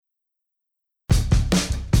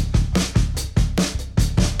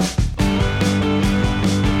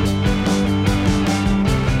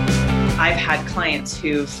had clients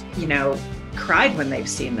who've, cried when they've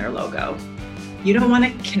seen their logo. You don't want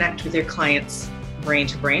to connect with your clients brain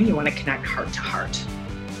to brain. You want to connect heart to heart.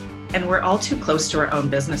 And we're all too close to our own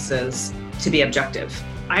businesses to be objective.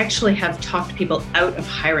 I actually have talked people out of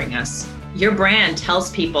hiring us. Your brand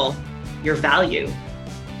tells people your value.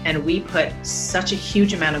 And we put such a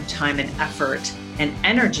huge amount of time and effort and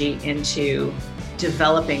energy into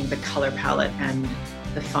developing the color palette and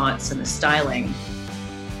the fonts and the styling.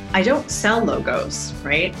 I don't sell logos,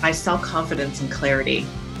 right? I sell confidence and clarity.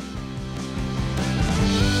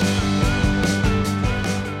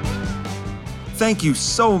 Thank you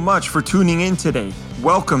so much for tuning in today.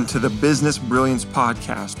 Welcome to the Business Brilliance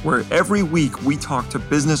Podcast, where every week we talk to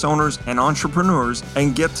business owners and entrepreneurs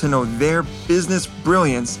and get to know their business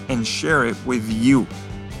brilliance and share it with you.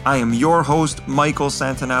 I am your host, Michael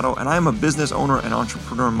Santanato, and I'm a business owner and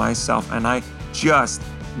entrepreneur myself, and I just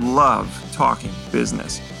love talking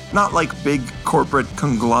business. Not like big corporate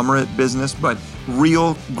conglomerate business, but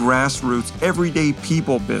real grassroots, everyday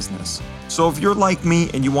people business. So if you're like me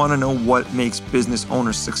and you want to know what makes business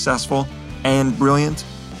owners successful and brilliant,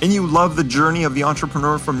 and you love the journey of the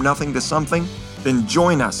entrepreneur from nothing to something, then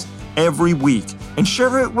join us every week and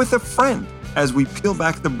share it with a friend as we peel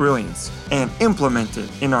back the brilliance and implement it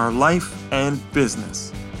in our life and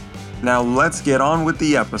business. Now let's get on with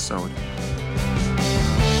the episode.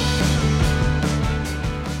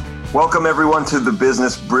 Welcome everyone to the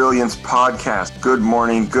Business Brilliance Podcast. Good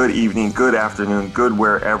morning, good evening, good afternoon, good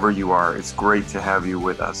wherever you are. It's great to have you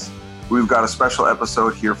with us. We've got a special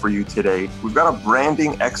episode here for you today. We've got a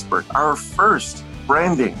branding expert, our first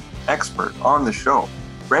branding expert on the show.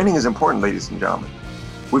 Branding is important, ladies and gentlemen.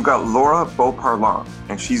 We've got Laura Beauparlant,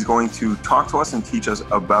 and she's going to talk to us and teach us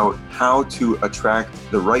about how to attract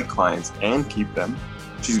the right clients and keep them.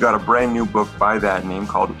 She's got a brand new book by that name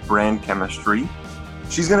called Brand Chemistry.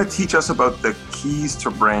 She's going to teach us about the keys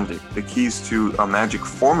to branding, the keys to a magic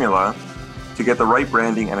formula to get the right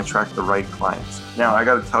branding and attract the right clients. Now, I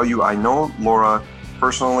got to tell you, I know Laura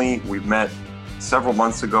personally. We've met several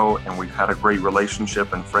months ago, and we've had a great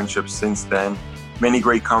relationship and friendship since then. Many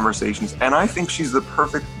great conversations, and I think she's the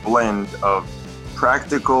perfect blend of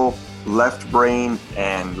practical left brain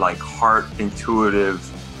and like heart intuitive,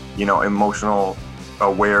 emotional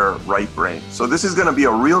aware right brain. So this is going to be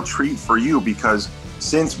a real treat for you because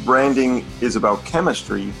since branding is about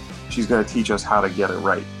chemistry, she's going to teach us how to get it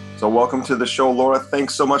right. So welcome to the show, Laura.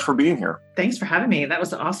 Thanks so much for being here. Thanks for having me. That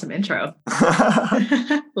was an awesome intro.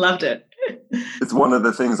 Loved it. It's one of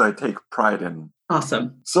the things I take pride in.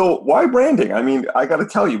 Awesome. So why branding? I mean, I got to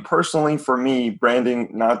tell you, personally, for me, branding,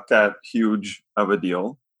 not that huge of a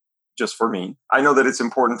deal, just for me. I know that it's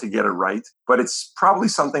important to get it right, but it's probably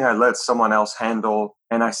something I let someone else handle,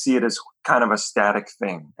 and I see it as kind of a static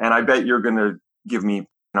thing. And I bet you're going to give me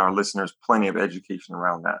and our listeners plenty of education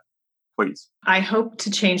around that. Please. I hope to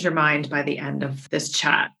change your mind by the end of this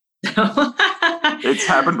chat. It's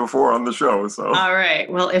happened before on the show. So. All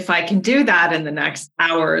right. Well, if I can do that in the next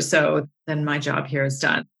hour or so, then my job here is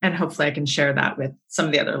done. And hopefully I can share that with some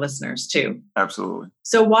of the other listeners too. Absolutely.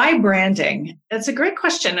 So why branding? That's a great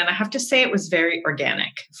question. And I have to say it was very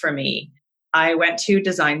organic for me. I went to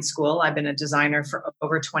design school. I've been a designer for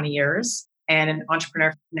over 20 years and an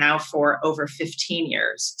entrepreneur now for over 15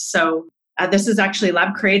 years. So this is actually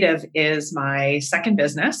Lab Creative is my second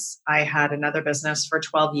business. I had another business for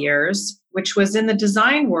 12 years, which was in the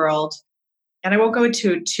design world. And I won't go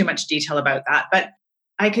into too much detail about that, but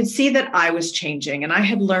I could see that I was changing and I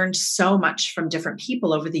had learned so much from different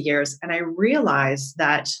people over the years. And I realized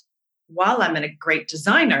that while I'm a great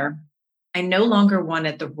designer, I no longer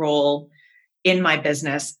wanted the role in my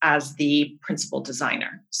business as the principal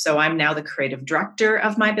designer. So I'm now the creative director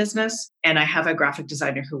of my business, and I have a graphic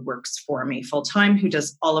designer who works for me full-time, who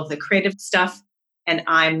does all of the creative stuff. And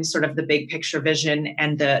I'm sort of the big picture vision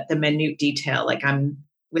and the minute detail. Like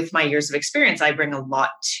with my years of experience, I bring a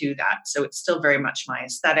lot to that. So it's still very much my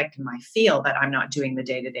aesthetic and my feel, but I'm not doing the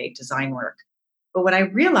day-to-day design work. But what I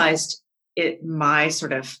realized, my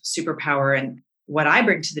sort of superpower and what I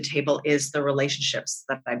bring to the table is the relationships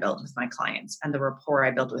that I build with my clients and the rapport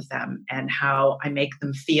I build with them and how I make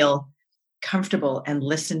them feel comfortable and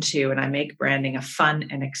listened to. And I make branding a fun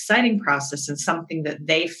and exciting process and something that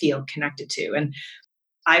they feel connected to. And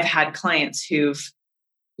I've had clients who've,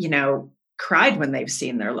 cried when they've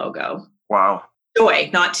seen their logo. Wow. Joy,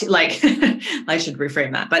 not to, like, I should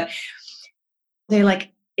reframe that, but they're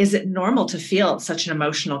like, is it normal to feel such an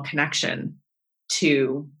emotional connection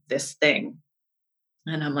to this thing?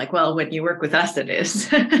 And I'm like, well, when you work with us, it is.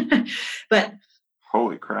 But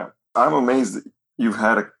holy crap. I'm amazed that you've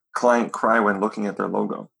had a client cry when looking at their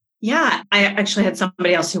logo. Yeah, I actually had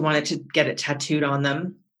somebody else who wanted to get it tattooed on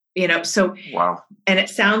them, so, Wow. and it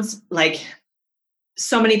sounds like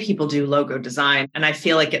so many people do logo design, and I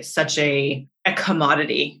feel like it's such a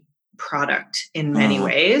commodity product in many Mhm.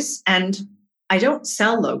 ways. And I don't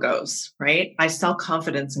sell logos, right? I sell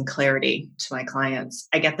confidence and clarity to my clients.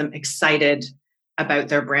 I get them excited about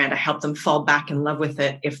their brand. I help them fall back in love with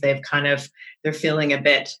it if they're feeling a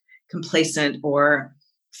bit complacent or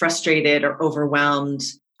frustrated or overwhelmed.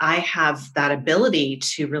 I have that ability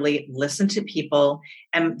to really listen to people,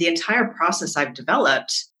 and the entire process I've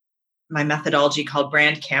developed my methodology called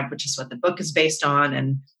Brand Camp, which is what the book is based on,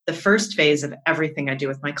 and the first phase of everything I do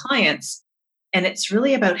with my clients. And it's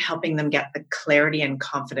really about helping them get the clarity and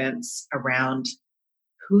confidence around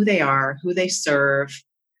who they are, who they serve,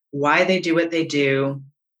 why they do what they do,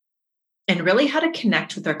 and really how to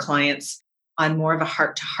connect with their clients on more of a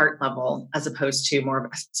heart to heart level as opposed to more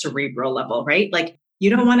of a cerebral level, right? Like you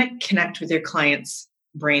don't want to connect with your clients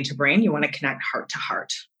brain to brain, you want to connect heart to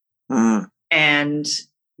heart. Mm. And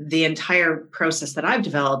the entire process that I've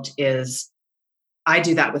developed is I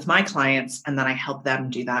do that with my clients and then I help them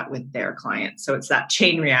do that with their clients. So it's that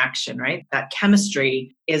chain reaction, right? That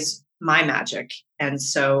chemistry is my magic. And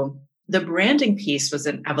so the branding piece was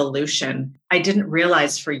an evolution. I didn't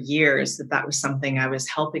realize for years that that was something I was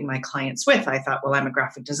helping my clients with. I thought, well, I'm a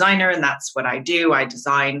graphic designer and that's what I do. I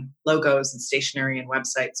design logos and stationery and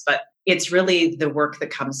websites. But it's really the work that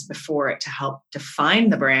comes before it to help define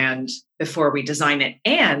the brand before we design it.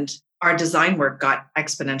 And our design work got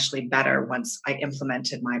exponentially better once I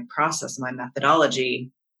implemented my process, my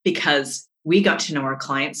methodology, because we got to know our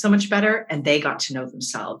clients so much better and they got to know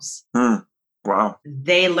themselves. Mm. Wow.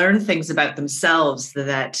 They learned things about themselves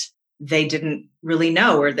that they didn't really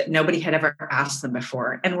know or that nobody had ever asked them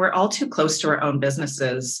before. And we're all too close to our own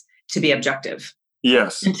businesses to be objective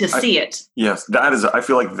Yes. and to see it. Yes. I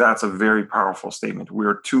feel like that's a very powerful statement.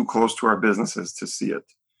 We're too close to our businesses to see it.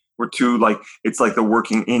 We're too it's like the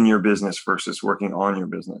working in your business versus working on your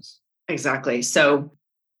business. Exactly. So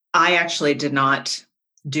I actually did not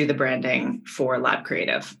do the branding for Lab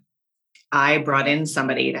Creative. I brought in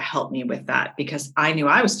somebody to help me with that because I knew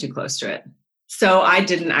I was too close to it. So I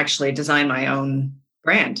didn't actually design my own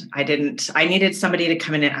brand. I needed somebody to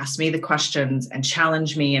come in and ask me the questions and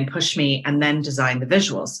challenge me and push me and then design the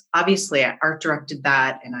visuals. Obviously, I art directed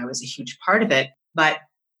that and I was a huge part of it, but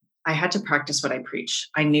I had to practice what I preach.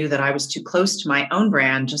 I knew that I was too close to my own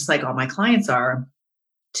brand, just like all my clients are,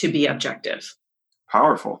 to be objective.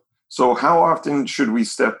 Powerful. So how often should we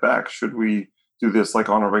step back? Should we do this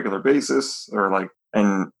on a regular basis or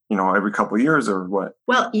every couple of years or what?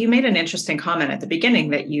 Well, you made an interesting comment at the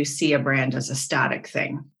beginning that you see a brand as a static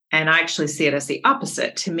thing. And I actually see it as the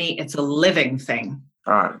opposite. To me, it's a living thing.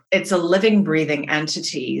 All right. It's a living, breathing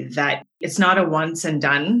entity that it's not a once and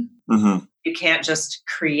done. Mm-hmm. You can't just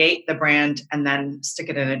create the brand and then stick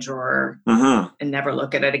it in a drawer Mm-hmm. and never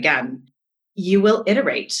look at it again. You will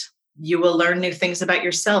iterate. You will learn new things about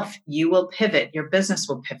yourself. You will pivot. Your business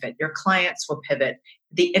will pivot. Your clients will pivot.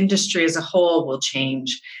 The industry as a whole will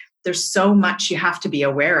change. There's so much you have to be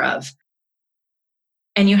aware of.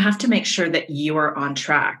 And you have to make sure that you are on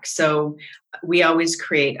track. So we always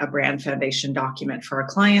create a brand foundation document for our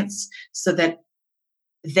clients so that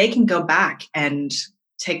they can go back and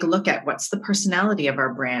take a look at what's the personality of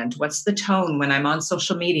our brand? What's the tone when I'm on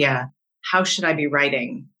social media? How should I be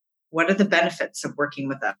writing? What are the benefits of working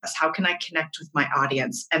with us? How can I connect with my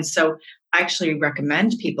audience? And so I actually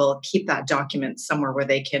recommend people keep that document somewhere where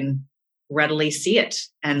they can readily see it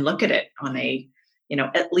and look at it on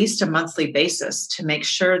at least a monthly basis to make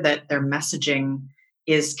sure that their messaging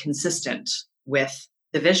is consistent with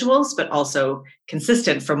the visuals, but also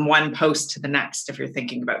consistent from one post to the next if you're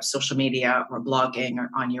thinking about social media or blogging or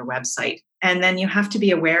on your website. And then you have to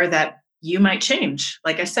be aware that you might change,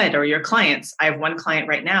 like I said, or your clients. I have one client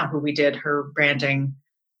right now who we did her branding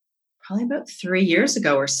probably about 3 years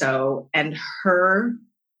ago or so, and her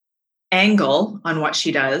angle on what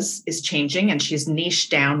she does is changing, and she's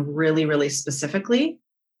niched down really, really specifically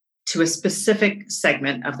to a specific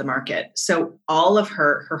segment of the market. So all of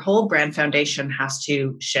her whole brand foundation has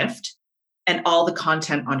to shift, and all the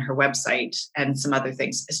content on her website and some other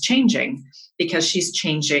things is changing because she's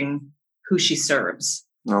changing who she serves.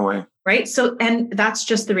 No way. Right. So, and that's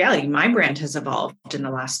just the reality. My brand has evolved in the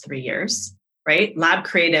last 3 years, right? Lab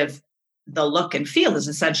Creative, the look and feel is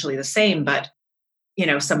essentially the same, but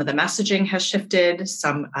some of the messaging has shifted.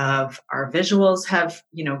 Some of our visuals have,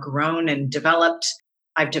 grown and developed.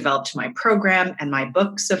 I've developed my program and my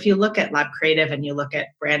book. So if you look at Lab Creative and you look at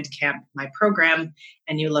Brand Camp, my program,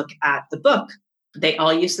 and you look at the book, they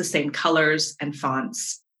all use the same colors and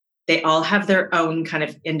fonts. They all have their own kind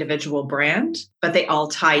of individual brand, but they all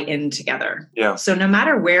tie in together. Yeah. So no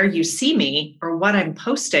matter where you see me or what I'm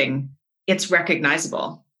posting, it's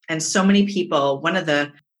recognizable. And so many people, one of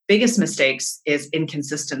the biggest mistakes is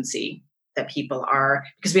inconsistency that people are,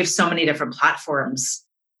 because we have so many different platforms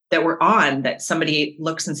that we're on, that somebody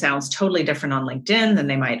looks and sounds totally different on LinkedIn than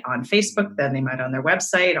they might on Facebook, than they might on their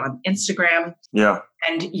website, on Instagram. Yeah.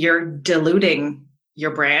 And you're diluting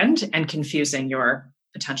your brand and confusing your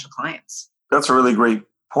potential clients. That's a really great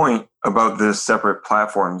point about the separate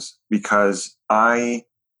platforms, because I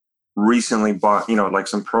recently bought, like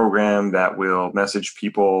some program that will message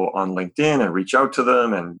people on LinkedIn and reach out to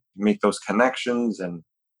them and make those connections. And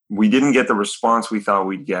we didn't get the response we thought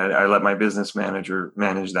we'd get. I let my business manager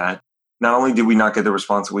manage that. Not only did we not get the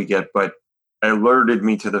response we get, but it alerted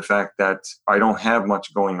me to the fact that I don't have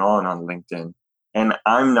much going on LinkedIn. And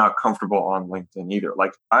I'm not comfortable on LinkedIn either.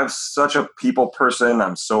 Like, I'm such a people person.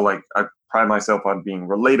 I pride myself on being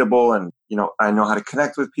relatable, and, I know how to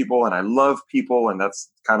connect with people, and I love people. And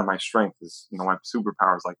that's kind of my strength is, my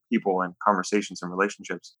superpower is like people and conversations and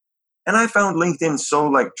relationships. And I found LinkedIn so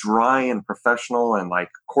like dry and professional and like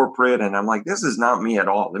corporate. And I'm like, this is not me at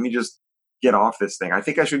all. Let me just get off this thing. I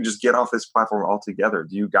think I should just get off this platform altogether.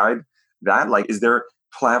 Do you guide that? Like, is there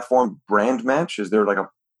platform brand match? Is there like a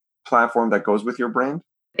platform that goes with your brand?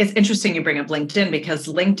 It's interesting you bring up LinkedIn, because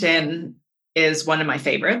LinkedIn is one of my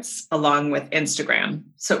favorites, along with Instagram.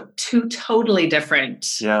 So two totally different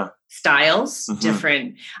styles,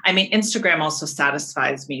 different. I mean, Instagram also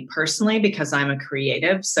satisfies me personally because I'm a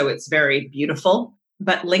creative, so it's very beautiful.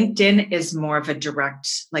 But LinkedIn is more of a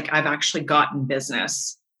direct, like, I've actually gotten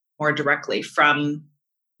business more directly from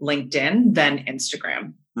LinkedIn than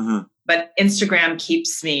Instagram. But Instagram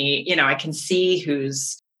keeps me, I can see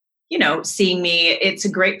who's, seeing me. It's a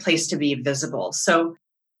great place to be visible. So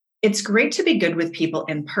it's great to be good with people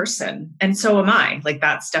in person. And so am I. Like,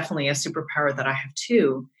 that's definitely a superpower that I have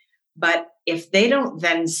too. But if they don't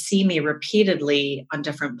then see me repeatedly on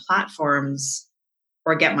different platforms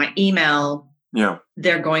or get my email,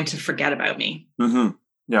 they're going to forget about me.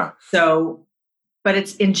 Yeah. So, but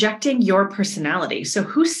it's injecting your personality. So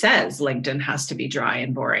who says LinkedIn has to be dry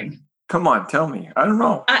and boring? Come on, tell me. I don't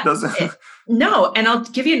know. No. And I'll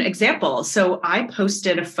give you an example. So I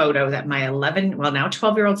posted a photo that my now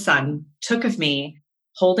 12-year-old son took of me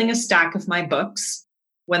holding a stack of my books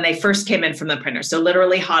when they first came in from the printer. So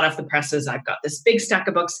literally hot off the presses, I've got this big stack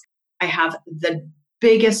of books. I have the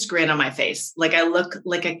biggest grin on my face. Like, I look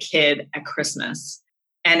like a kid at Christmas.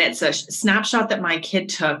 And it's a snapshot that my kid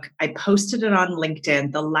took. I posted it on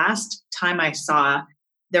LinkedIn. The last time I saw,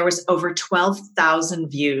 there was over 12,000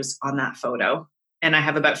 views on that photo. And I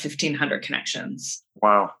have about 1,500 connections.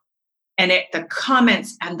 Wow. And the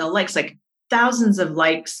comments and the likes, like thousands of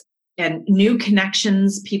likes and new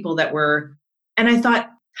connections, people that were, and I thought,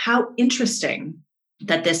 how interesting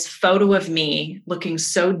that this photo of me looking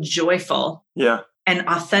so joyful and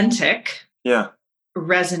authentic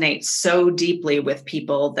resonates so deeply with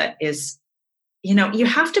people. That is, you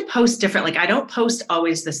have to post different. Like, I don't post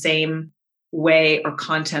always the same way or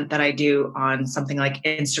content that I do on something like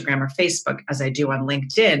Instagram or Facebook as I do on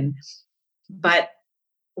LinkedIn. But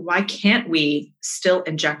why can't we still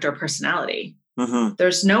inject our personality?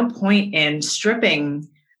 There's no point in stripping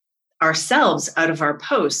ourselves out of our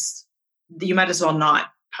posts. You might as well not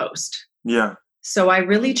post. Yeah. So I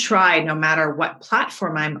really try, no matter what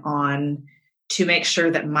platform I'm on, to make sure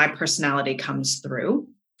that my personality comes through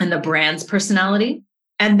and the brand's personality,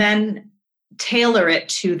 and then tailor it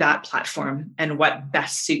to that platform and what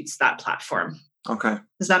best suits that platform. Okay.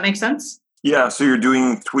 Does that make sense? Yeah. So you're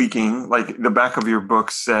doing tweaking. Like, the back of your book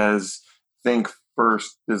says, think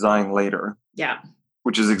first, design later. Yeah.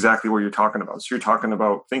 Which is exactly what you're talking about. So you're talking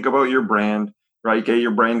about, think about your brand, right? Get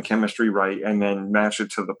your brand chemistry right, and then match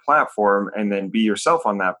it to the platform, and then be yourself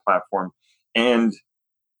on that platform, and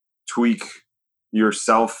tweak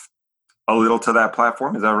yourself a little to that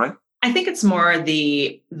platform. Is that right? I think it's more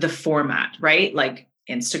the format, right? Like,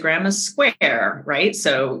 Instagram is square, right?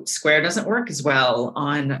 So square doesn't work as well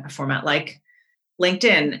on a format like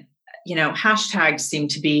LinkedIn. Hashtags seem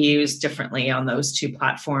to be used differently on those two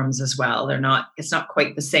platforms as well. It's not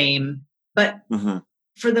quite the same, but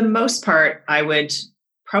for the most part, I would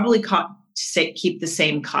probably keep the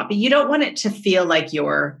same copy. You don't want it to feel like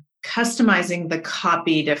you're customizing the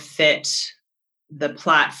copy to fit the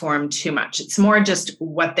platform too much. It's more just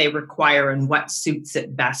what they require and what suits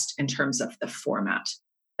it best in terms of the format.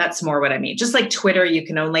 That's more what I mean. Just like Twitter, you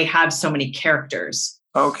can only have so many characters.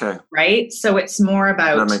 Okay. Right? So it's more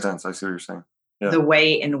about... That makes sense. I see what you're saying. Yeah. The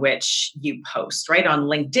way in which you post, right? On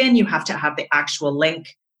LinkedIn, you have to have the actual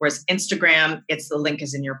link Whereas Instagram, it's the link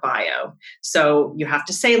is in your bio. So you have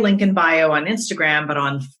to say link in bio on Instagram, but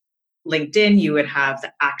on LinkedIn, you would have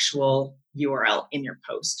the actual URL in your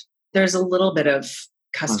post. There's a little bit of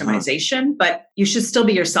customization, but you should still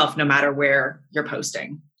be yourself no matter where you're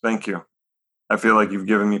posting. Thank you. I feel like you've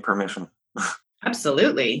given me permission.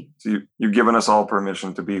 Absolutely. So you've given us all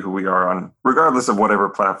permission to be who we are on, regardless of whatever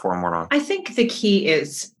platform we're on. I think the key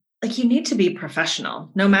is you need to be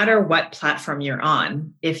professional, no matter what platform you're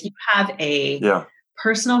on. If you have a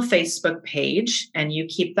personal Facebook page and you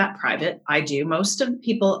keep that private, I do. Most of the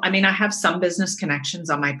people, I have some business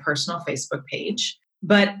connections on my personal Facebook page,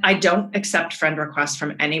 but I don't accept friend requests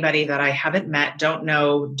from anybody that I haven't met, don't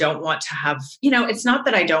know, don't want to have, it's not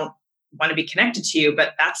that I don't want to be connected to you,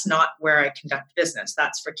 but that's not where I conduct business.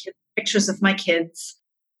 That's for pictures of my kids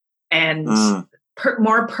and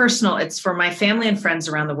more personal. It's for my family and friends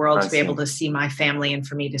around the world to be able to see my family and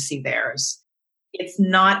for me to see theirs. It's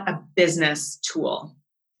not a business tool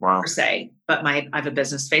per se, but I have a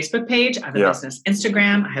business Facebook page. I have a business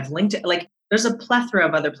Instagram. I have LinkedIn. There's a plethora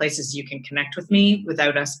of other places you can connect with me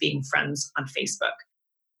without us being friends on Facebook.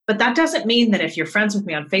 But that doesn't mean that if you're friends with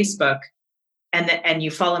me on Facebook and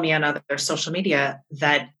you follow me on other social media,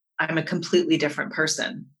 that I'm a completely different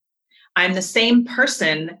person. I'm the same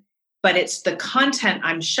person, but it's the content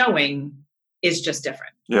I'm showing is just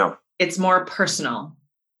different. Yeah. It's more personal.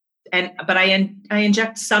 But I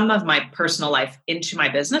inject some of my personal life into my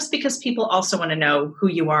business because people also want to know who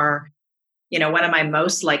you are. One of my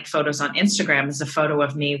most liked photos on Instagram is a photo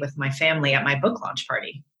of me with my family at my book launch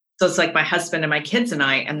party. So it's like my husband and my kids and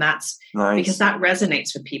I, and that's because that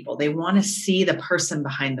resonates with people. They want to see the person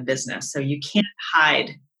behind the business. So you can't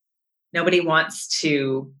hide. Nobody wants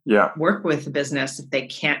to work with the business if they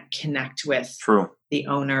can't connect with the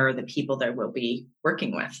owner or the people they will be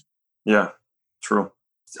working with. Yeah, true.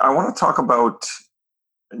 I want to talk about,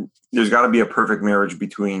 there's got to be a perfect marriage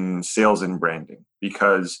between sales and branding,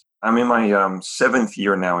 because I'm in my 7th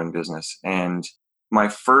year now in business, and my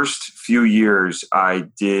first few years, I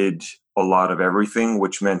did a lot of everything,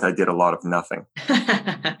 which meant I did a lot of nothing.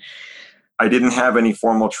 I didn't have any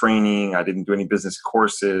formal training. I didn't do any business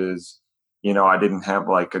courses. I didn't have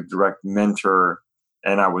a direct mentor,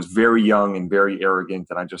 and I was very young and very arrogant.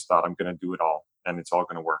 And I just thought I'm going to do it all and it's all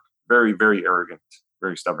going to work. Very, very arrogant,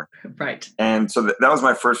 very stubborn. Right. And so that was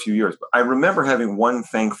my first few years. But I remember having one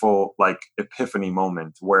thankful epiphany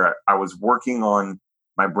moment where I was working on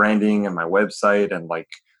my branding and my website and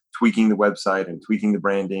tweaking the website and tweaking the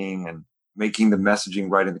branding and making the messaging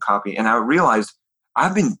right in the copy. And I realized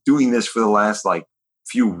I've been doing this for the last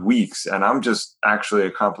few weeks and I'm just actually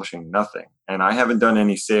accomplishing nothing. And I haven't done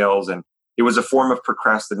any sales. And it was a form of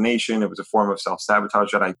procrastination. It was a form of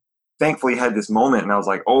self-sabotage that I thankfully had this moment. And I was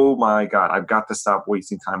like, oh my God, I've got to stop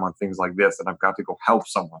wasting time on things like this. And I've got to go help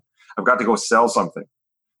someone. I've got to go sell something.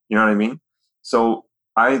 You know what I mean? So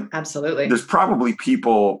absolutely. There's probably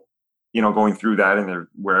people, going through that and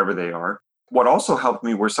wherever they are. What also helped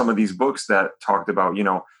me were some of these books that talked about,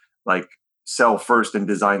 sell first and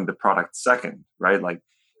design the product second, right?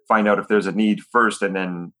 Find out if there's a need first and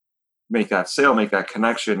then make that sale, make that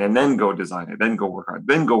connection, and then go design it, then go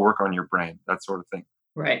work on your brand, that sort of thing.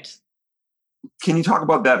 Right. Can you talk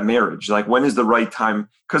about that marriage? When is the right time?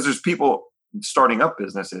 Because there's people starting up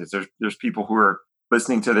businesses. There's people who are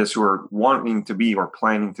listening to this who are wanting to be or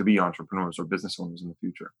planning to be entrepreneurs or business owners in the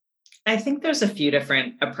future. I think there's a few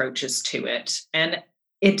different approaches to it, and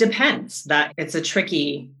it depends. That it's a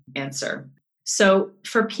tricky answer. So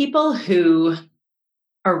for people who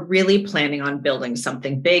are really planning on building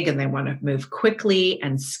something big and they want to move quickly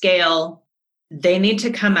and scale, they need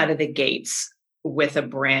to come out of the gates with a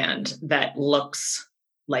brand that looks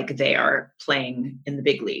like they are playing in the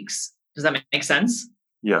big leagues. Does that make sense?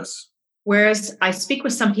 Yes. Whereas I speak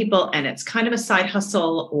with some people and it's kind of a side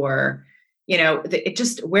hustle or, it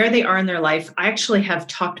just where they are in their life. I actually have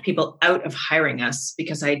talked people out of hiring us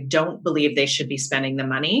because I don't believe they should be spending the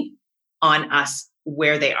money on us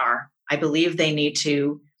where they are. I believe they need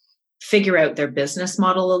to figure out their business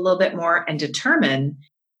model a little bit more and determine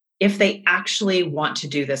if they actually want to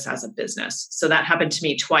do this as a business. So that happened to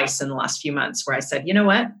me twice in the last few months where I said, you know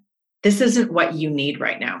what, this isn't what you need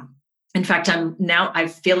right now. In fact, I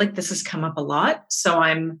feel like this has come up a lot. So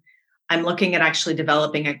I'm looking at actually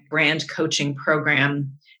developing a brand coaching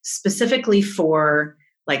program specifically for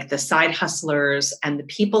the side hustlers and the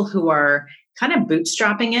people who are kind of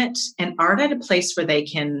bootstrapping it and aren't at a place where they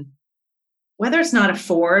can, whether it's not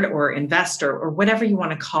afford or invest or whatever you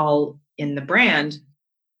want to call in the brand,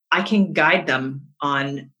 I can guide them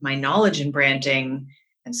on my knowledge in branding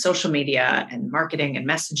and social media and marketing and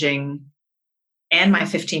messaging and my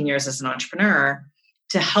 15 years as an entrepreneur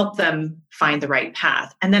to help them find the right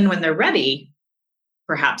path. And then when they're ready,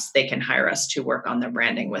 perhaps they can hire us to work on their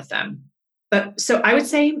branding with them. But so I would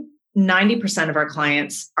say 90% of our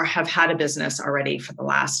clients have had a business already for the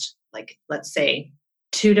last, like, let's say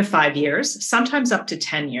 2 to 5 years, sometimes up to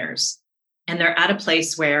 10 years. And they're at a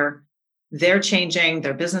place where they're changing,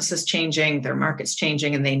 their business is changing, their market's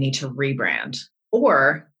changing, and they need to rebrand.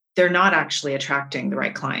 Or they're not actually attracting the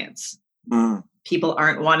right clients. People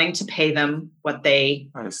aren't wanting to pay them what they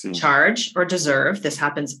charge or deserve. This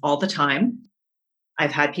happens all the time.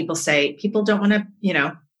 I've had people say, people don't want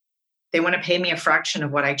to, they want to pay me a fraction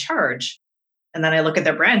of what I charge. And then I look at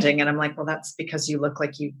their branding and I'm like, well, that's because you look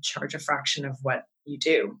like you charge a fraction of what you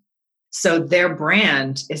do. So their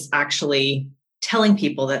brand is actually telling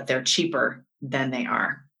people that they're cheaper than they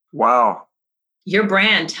are. Wow. Your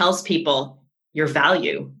brand tells people your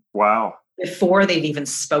value. Wow. Before they've even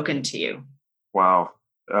spoken to you. Wow.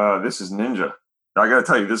 This is ninja. I got to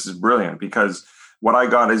tell you, this is brilliant, because what I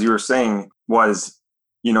got, as you were saying, was,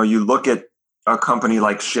 you look at a company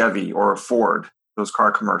like Chevy or Ford, those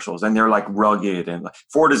car commercials, and they're like rugged, and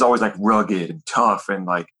Ford is always like rugged and tough and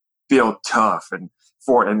like built tough, and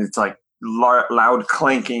Ford, and it's like loud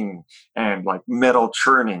clanking and like metal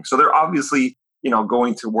churning. So they're obviously,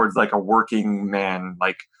 going towards like a working man,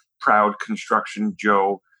 like proud construction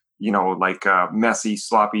Joe, like messy,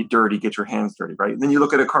 sloppy, dirty, get your hands dirty, right? And then you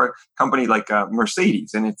look at a car company like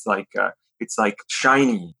Mercedes, and it's like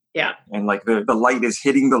shiny. Yeah. And like the light is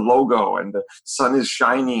hitting the logo and the sun is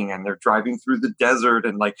shining and they're driving through the desert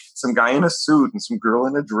and like some guy in a suit and some girl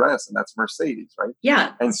in a dress, and that's Mercedes, right?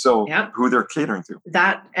 Yeah. And so who they're catering to.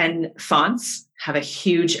 That and fonts have a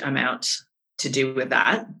huge amount to do with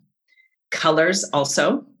that. Colors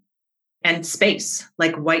also, and space,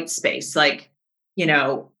 like white space. Like,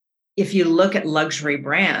 if you look at luxury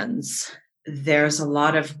brands, there's a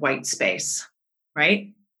lot of white space,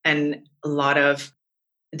 right? And a lot of,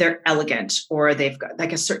 they're elegant, or they've got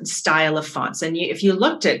like a certain style of fonts. And if you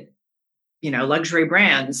looked at, luxury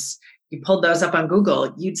brands, you pulled those up on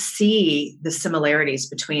Google, you'd see the similarities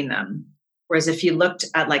between them. Whereas if you looked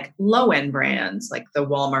at like low-end brands, like the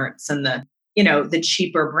Walmarts and the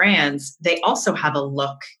cheaper brands, they also have a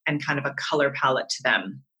look and kind of a color palette to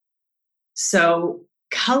them. So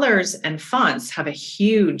colors and fonts have a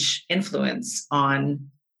huge influence on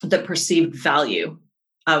the perceived value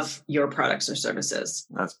of your products or services.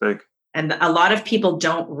 That's big. And a lot of people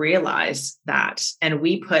don't realize that. And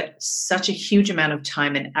we put such a huge amount of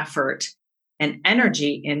time and effort and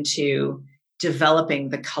energy into developing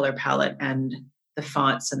the color palette and the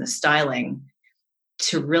fonts and the styling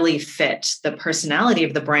to really fit the personality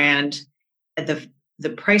of the brand, the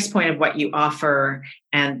price point of what you offer,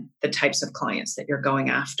 and the types of clients that you're going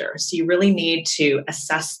after. So you really need to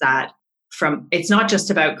assess that it's not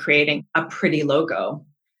just about creating a pretty logo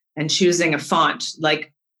and choosing a font,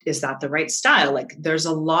 like, is that the right style? Like, there's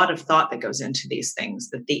a lot of thought that goes into these things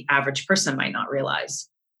that the average person might not realize.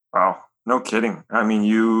 Wow. No kidding. I mean,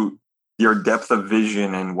 your depth of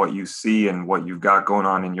vision and what you see and what you've got going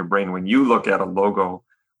on in your brain when you look at a logo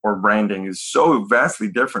or branding is so vastly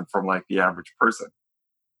different from like the average person,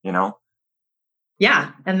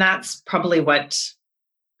 Yeah. And that's probably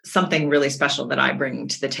something really special that I bring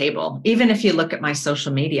to the table. Even if you look at my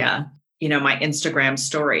social media, my Instagram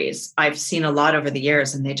stories, I've seen a lot over the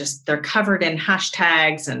years, and they're covered in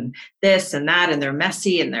hashtags and this and that, and they're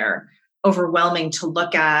messy and they're overwhelming to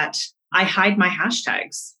look at. I hide my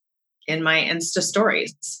hashtags in my Insta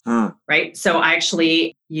stories, right? So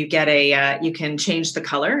you get you can change the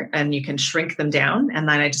color and you can shrink them down. And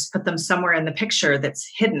then I just put them somewhere in the picture that's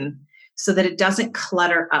hidden so that it doesn't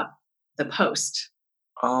clutter up the post.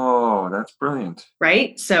 Oh, that's brilliant.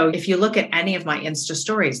 Right? So if you look at any of my Insta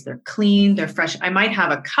stories, they're clean, they're fresh. I might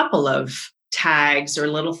have a couple of tags or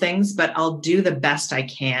little things, but I'll do the best I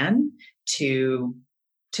can to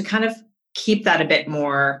kind of keep that a bit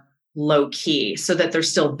more low key so that they're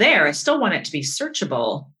still there. I still want it to be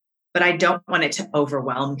searchable, but I don't want it to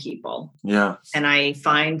overwhelm people. Yeah. And I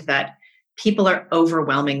find that people are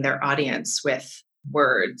overwhelming their audience with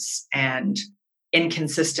words and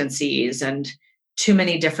inconsistencies and too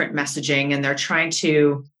many different messaging, and they're trying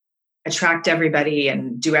to attract everybody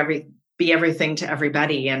and be everything to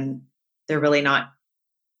everybody. And they're really not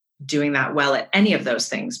doing that well at any of those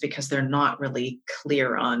things because they're not really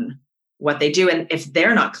clear on what they do. And if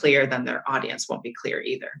they're not clear, then their audience won't be clear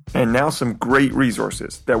either. And now some great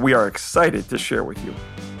resources that we are excited to share with you.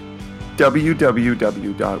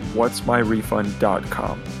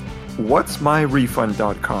 www.whatsmyrefund.com.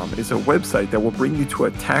 Whatsmyrefund.com is a website that will bring you to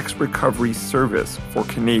a tax recovery service for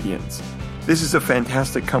Canadians. This is a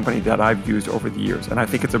fantastic company that I've used over the years, and I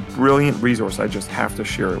think it's a brilliant resource. I just have to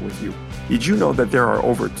share it with you. Did you know that there are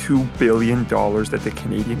over $2 billion that the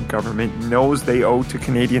Canadian government knows they owe to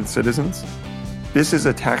Canadian citizens? This is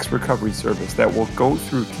a tax recovery service that will go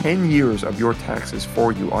through 10 years of your taxes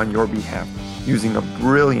for you on your behalf using a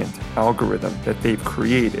brilliant algorithm that they've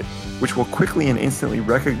created, which will quickly and instantly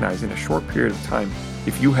recognize in a short period of time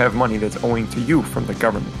if you have money that's owing to you from the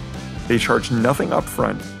government. They charge nothing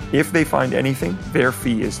upfront. If they find anything, their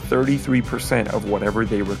fee is 33% of whatever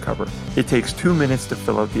they recover. It takes 2 minutes to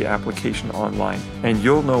fill out the application online, and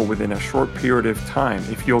you'll know within a short period of time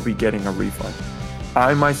if you'll be getting a refund.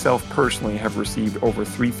 I myself personally have received over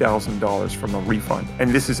 $3,000 from a refund,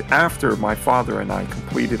 and this is after my father and I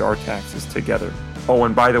completed our taxes together. Oh,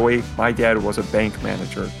 and by the way, my dad was a bank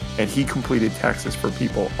manager, and he completed taxes for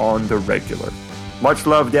people on the regular. Much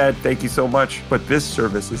love, Dad. Thank you so much. But this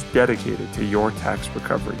service is dedicated to your tax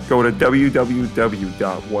recovery. Go to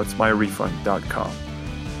www.whatsmyrefund.com.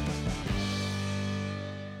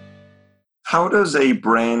 How does a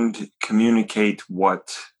brand communicate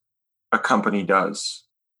what a company does?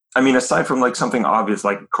 I mean, aside from like something obvious,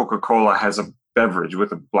 like Coca-Cola has a beverage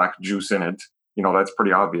with a black juice in it, that's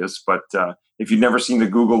pretty obvious. But if you've never seen the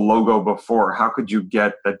Google logo before, how could you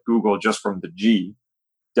get that Google just from the G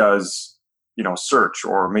does, search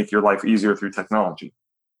or make your life easier through technology?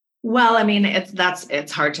 Well, I mean,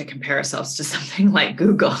 it's hard to compare ourselves to something like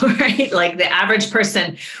Google, right? Like the average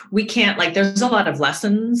person, we can't, there's a lot of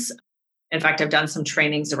lessons. In fact, I've done some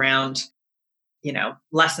trainings around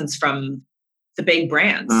lessons from the big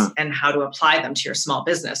brands and how to apply them to your small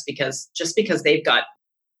business, because they've got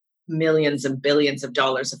millions and billions of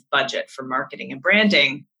dollars of budget for marketing and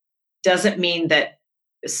branding doesn't mean that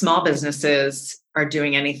small businesses are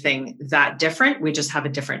doing anything that different. We just have a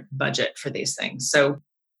different budget for these things. So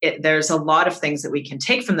there's a lot of things that we can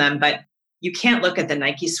take from them, but you can't look at the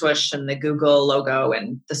Nike swoosh and the Google logo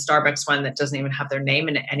and the Starbucks one that doesn't even have their name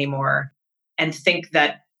in it anymore and think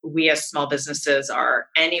that we as small businesses are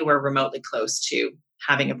anywhere remotely close to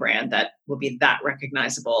having a brand that will be that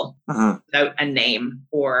recognizable without a name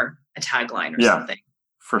or a tagline or something.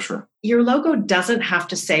 For sure. Your logo doesn't have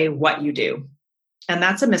to say what you do. And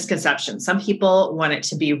that's a misconception. Some people want it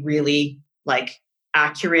to be really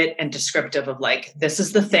accurate and descriptive of this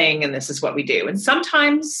is the thing and this is what we do. And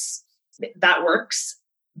sometimes that works,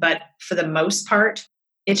 but for the most part,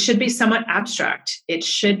 it should be somewhat abstract. It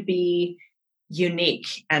should be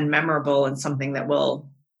unique and memorable and something that will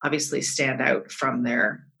obviously stand out from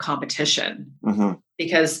their competition.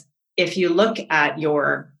 Because if you look at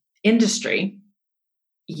your industry,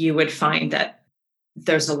 you would find that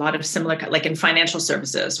there's a lot of similar, like in financial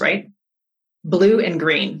services, right? Blue and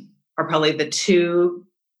green are probably the two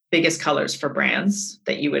biggest colors for brands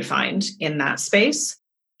that you would find in that space.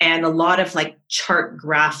 And a lot of chart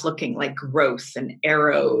graph looking like growth and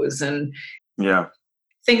arrows and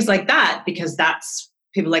things like that, because that's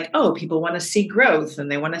people people want to see growth and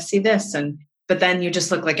they want to see this. But then you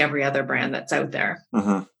just look like every other brand that's out there.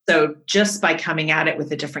 So just by coming at it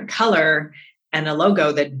with a different color and a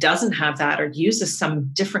logo that doesn't have that or uses some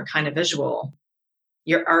different kind of visual,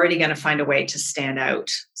 you're already going to find a way to stand out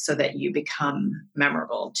so that you become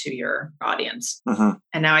memorable to your audience.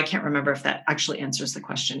 And now I can't remember if that actually answers the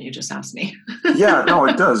question you just asked me. Yeah, no,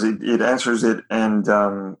 it does. It answers it. And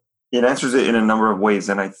it answers it in a number of ways.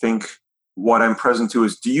 And I think what I'm present to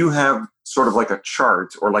is, do you have sort of like a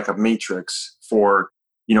chart or like a matrix for,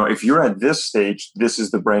 if you're at this stage, this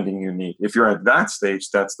is the branding you need. If you're at that stage,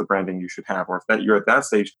 that's the branding you should have. Or if you're at that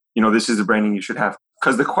stage, this is the branding you should have.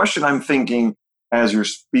 Because the question I'm thinking as you're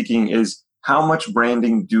speaking is, how much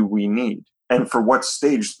branding do we need? And for what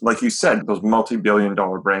stage? Like you said, those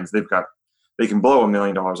multi-billion-dollar brands, they can blow $1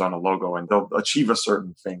 million on a logo and they'll achieve a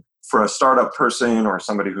certain thing. For a startup person or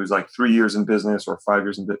somebody who's 3 years in business or 5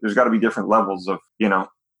 years in business, there's got to be different levels of,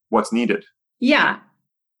 what's needed. Yeah.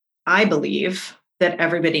 I believe that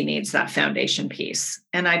everybody needs that foundation piece.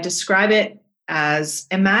 And I describe it as,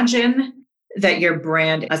 imagine that your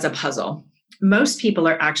brand as a puzzle. Most people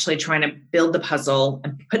are actually trying to build the puzzle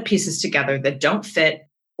and put pieces together that don't fit,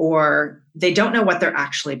 or they don't know what they're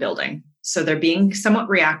actually building. So they're being somewhat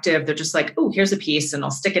reactive. They're just oh, here's a piece and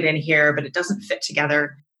I'll stick it in here, but it doesn't fit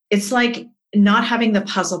together. It's like not having the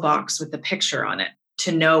puzzle box with the picture on it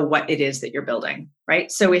to know what it is that you're building,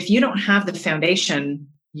 right? So if you don't have the foundation,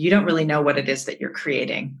 you don't really know what it is that you're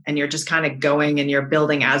creating. And you're just kind of going and you're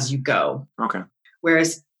building as you go. Okay.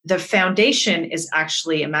 Whereas the foundation is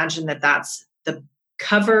actually, imagine that that's the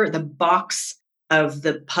cover, the box of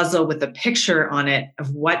the puzzle with the picture on it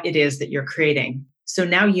of what it is that you're creating. So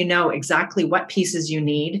now you know exactly what pieces you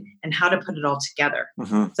need and how to put it all together.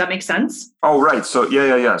 Mm-hmm. Does that make sense? Oh, right. So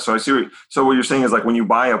yeah. So I see. So what you're saying is like when you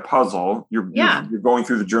buy a puzzle, you're going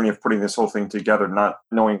through the journey of putting this whole thing together, not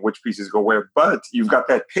knowing which pieces go where, but you've got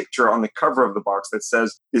that picture on the cover of the box that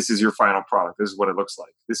says, this is your final product. This is what it looks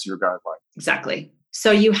like. This is your guideline. Exactly.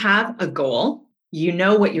 So you have a goal. You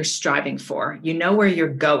know what you're striving for. You know where you're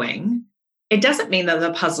going. It doesn't mean that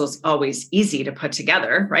the puzzle's always easy to put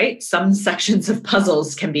together, right? Some sections of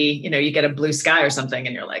puzzles can be, you get a blue sky or something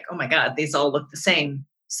and you're like, oh my God, these all look the same.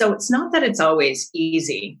 So it's not that it's always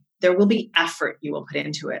easy. There will be effort you will put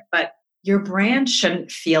into it, but your brand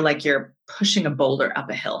shouldn't feel like you're pushing a boulder up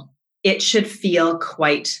a hill. It should feel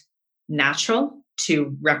quite natural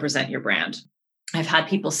to represent your brand. I've had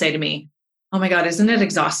people say to me, oh my God, isn't it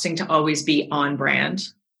exhausting to always be on brand?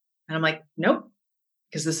 And I'm like, nope,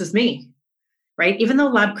 because this is me. Right? Even though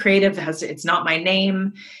Lab Creative it's not my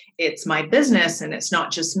name, it's my business, and it's not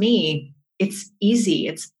just me, it's easy,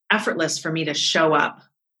 it's effortless for me to show up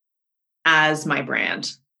as my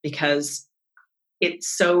brand because it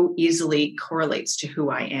so easily correlates to who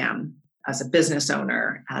I am as a business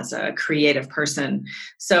owner, as a creative person.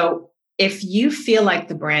 So if you feel like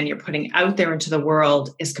the brand you're putting out there into the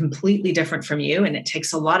world is completely different from you, and it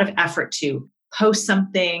takes a lot of effort to post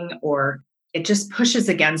something or it just pushes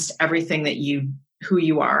against everything that who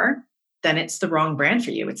you are, then it's the wrong brand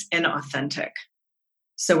for you. It's inauthentic.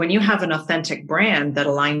 So when you have an authentic brand that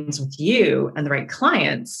aligns with you and the right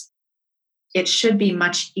clients, it should be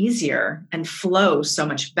much easier and flow so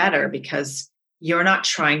much better because you're not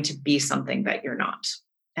trying to be something that you're not.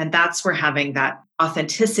 And that's where having that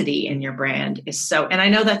authenticity in your brand is so, and I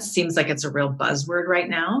know that seems like it's a real buzzword right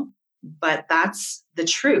now, but that's the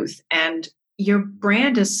truth. And your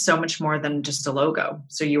brand is so much more than just a logo.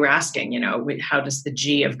 So you were asking, how does the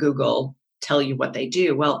G of Google tell you what they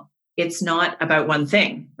do? Well, it's not about one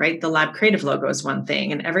thing, right? The Lab Creative logo is one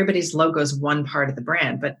thing and everybody's logo is one part of the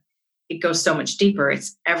brand, but it goes so much deeper.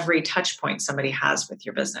 It's every touch point somebody has with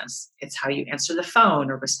your business. It's how you answer the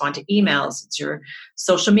phone or respond to emails. It's your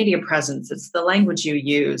social media presence. It's the language you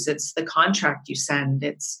use. It's the contract you send.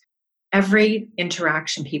 It's every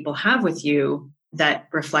interaction people have with you that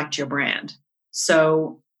reflect your brand.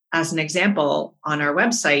 So as an example, on our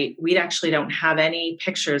website, we actually don't have any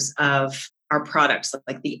pictures of our products,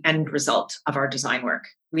 like the end result of our design work.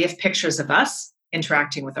 We have pictures of us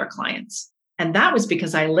interacting with our clients. And that was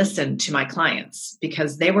because I listened to my clients,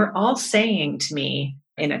 because they were all saying to me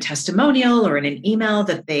in a testimonial or in an email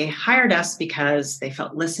that they hired us because they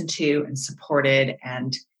felt listened to and supported.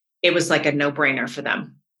 And it was like a no-brainer for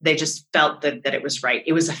them. They just felt that it was right.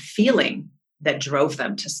 It was a feeling that drove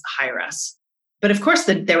them to hire us. But of course,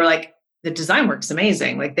 they were like, the design work's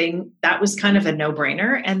amazing. That was kind of a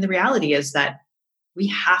no-brainer. And the reality is that we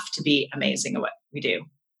have to be amazing at what we do.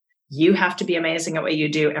 You have to be amazing at what you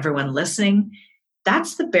do. Everyone listening,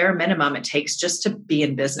 that's the bare minimum it takes just to be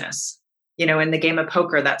in business. In the game of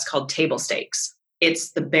poker, that's called table stakes.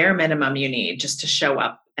 It's the bare minimum you need just to show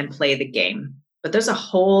up and play the game. But there's a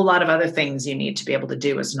whole lot of other things you need to be able to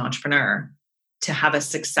do as an entrepreneur to have a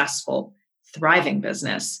successful, thriving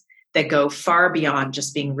business that go far beyond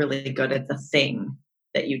just being really good at the thing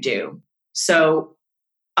that you do. So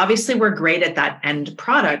obviously we're great at that end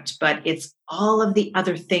product, but it's all of the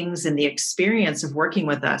other things in the experience of working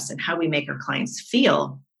with us and how we make our clients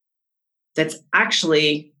feel that's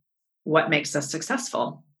actually what makes us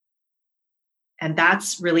successful. And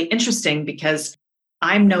that's really interesting because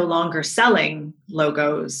I'm no longer selling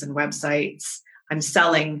logos and websites. I'm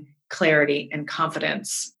selling clarity and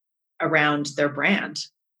confidence around their brand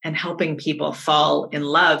and helping people fall in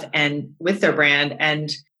love and with their brand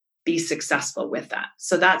and be successful with that.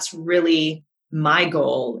 So that's really my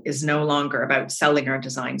goal, is no longer about selling our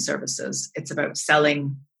design services. It's about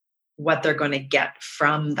selling what they're going to get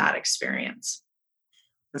from that experience.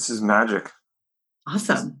 This is magic.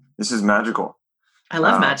 Awesome. This is magical. I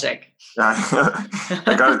love magic. I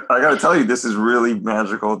got to tell you, this is really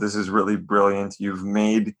magical. This is really brilliant. You've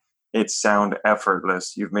made it sound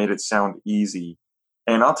effortless. You've made it sound easy.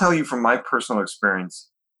 And I'll tell you from my personal experience,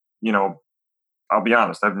 I'll be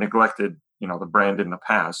honest, I've neglected, the brand in the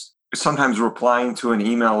past. Sometimes replying to an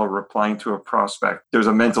email or replying to a prospect, there's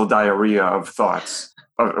a mental diarrhea of thoughts.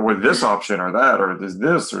 With this option or that, or there's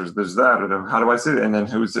this, or there's that, or how do I say it? And then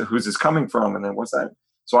who's this coming from? And then what's that?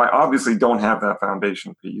 So I obviously don't have that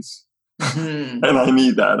foundation piece. And I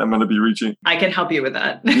need that. I'm going to be reaching. I can help you with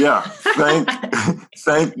that. Yeah.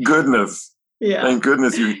 Thank goodness. Yeah. Thank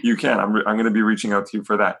goodness you can. I'm going to be reaching out to you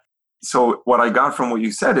for that. So what I got from what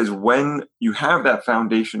you said is when you have that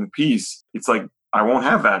foundation piece, it's like, I won't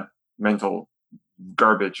have that mental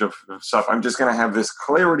garbage of stuff. I'm just going to have this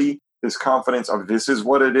clarity, this confidence of this is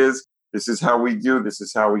what it is. This is how we do. This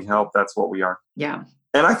is how we help. That's what we are. Yeah.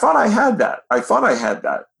 And I thought I had that.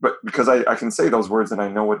 But because I can say those words and I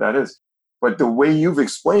know what that is. But the way you've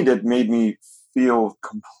explained it made me feel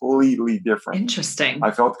completely different. Interesting.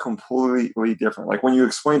 I felt completely different. Like when you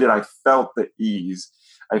explained it, I felt the ease.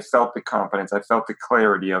 I felt the confidence. I felt the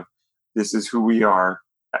clarity of this is who we are.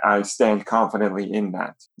 I stand confidently in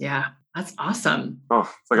that. Yeah, that's awesome. Oh,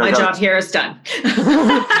 it's like my job here is done.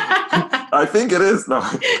 I think it is. No,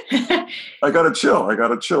 I got to chill. I got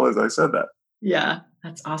to chill as I said that. Yeah,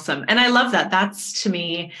 that's awesome. And I love that. That's to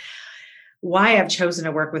me why I've chosen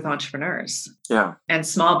to work with entrepreneurs. Yeah. And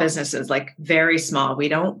small businesses, like very small. We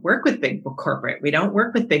don't work with big corporate. We don't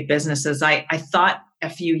work with big businesses. I thought a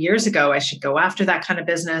few years ago I should go after that kind of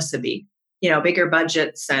business. It'd be, bigger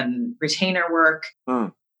budgets and retainer work.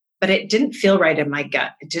 But it didn't feel right in my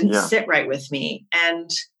gut. It didn't sit right with me. And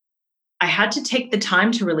I had to take the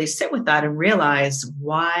time to really sit with that and realize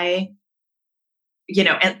why,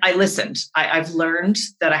 and I listened. I've learned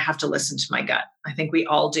that I have to listen to my gut. I think we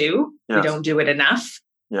all do. Yes. We don't do it enough.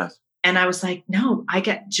 Yes. And I was like, no, I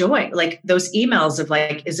get joy. Like those emails of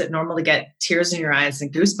like, is it normal to get tears in your eyes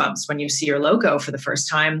and goosebumps when you see your logo for the first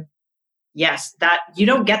time? Yes, that you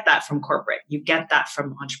don't get that from corporate. You get that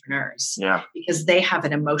from entrepreneurs. Yeah. Because they have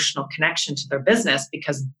an emotional connection to their business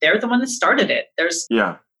because they're the one that started it.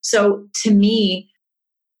 So to me,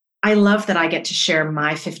 I love that I get to share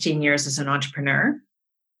my 15 years as an entrepreneur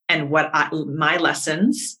and my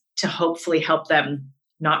lessons to hopefully help them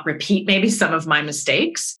not repeat maybe some of my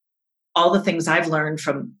mistakes, all the things I've learned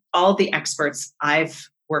from all the experts I've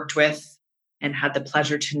worked with and had the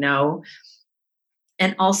pleasure to know.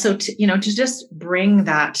 And also to just bring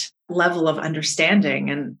that level of understanding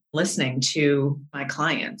and listening to my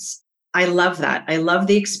clients. I love that. I love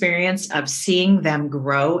the experience of seeing them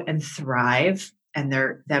grow and thrive and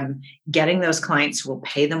them getting those clients who will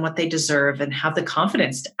pay them what they deserve and have the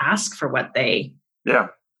confidence to ask for what they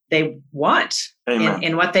want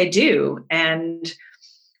in what they do. And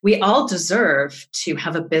we all deserve to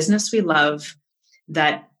have a business we love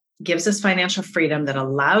that gives us financial freedom, that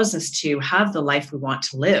allows us to have the life we want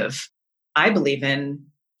to live. I believe in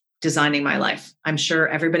designing my life. I'm sure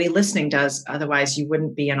everybody listening does. Otherwise, you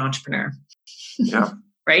wouldn't be an entrepreneur. Yeah.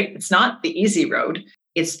 Right? It's not the easy road.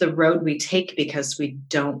 It's the road we take because we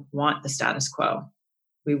don't want the status quo.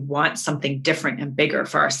 We want something different and bigger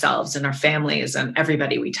for ourselves and our families and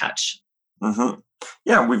everybody we touch. Mm-hmm.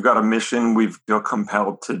 Yeah, we've got a mission. We feel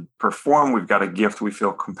compelled to perform. We've got a gift we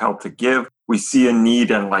feel compelled to give. We see a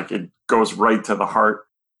need and like it goes right to the heart.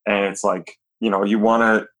 And it's like,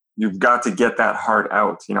 you've got to get that heart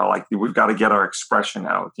out, like we've got to get our expression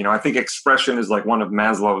out. I think expression is like one of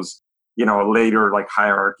Maslow's, later like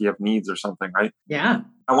hierarchy of needs or something, right? Yeah.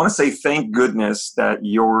 I want to say thank goodness that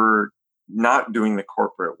you're not doing the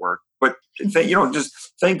corporate work, but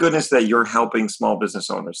just thank goodness that you're helping small business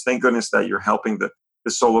owners. Thank goodness that you're helping the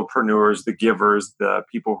solopreneurs, the givers, the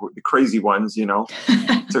people the crazy ones,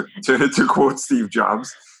 to quote Steve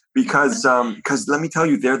Jobs, because let me tell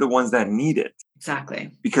you, they're the ones that need it.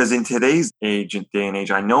 Exactly. Because in today's day and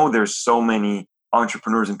age, I know there's so many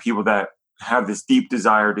entrepreneurs and people that have this deep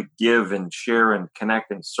desire to give and share and connect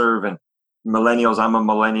and serve. And millennials, I'm a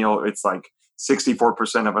millennial. It's like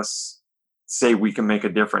 64% of us say we can make a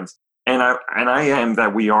difference. And I am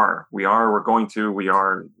that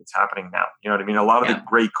it's happening now. You know what I mean? A lot of the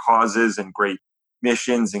great causes and great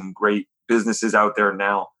missions and great businesses out there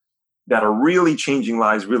now that are really changing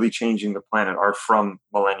lives, really changing the planet are from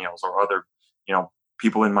millennials or other,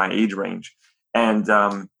 people in my age range. And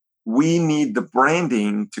we need the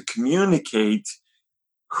branding to communicate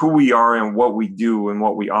who we are and what we do and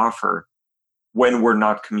what we offer when we're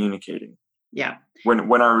not communicating. Yeah.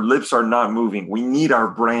 When our lips are not moving, we need our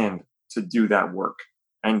brand to do that work.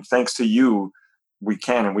 And thanks to you, we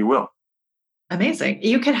can and we will. Amazing.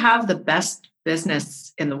 You could have the best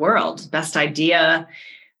business in the world, best idea,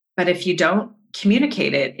 but if you don't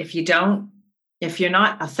communicate it, if you're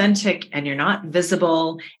not authentic and you're not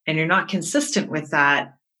visible and you're not consistent with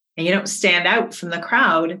that and you don't stand out from the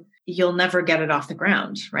crowd, you'll never get it off the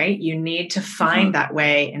ground, right? You need to find that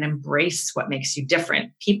way and embrace what makes you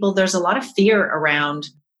different. There's a lot of fear around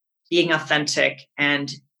being authentic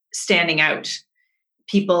and standing out.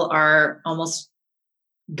 People are almost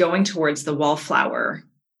going towards the wallflower,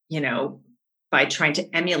 by trying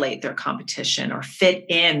to emulate their competition or fit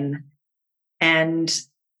in. And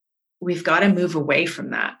we've got to move away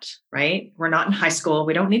from that, right? We're not in high school.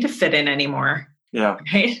 We don't need to fit in anymore. Yeah.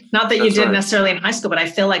 Right? Not that you did necessarily in high school, but I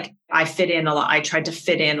feel like I fit in a lot. I tried to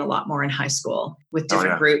fit in a lot more in high school with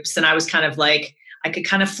different groups. And I was kind of like, I could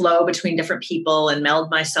kind of flow between different people and meld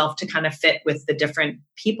myself to kind of fit with the different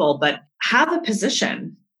people. But have a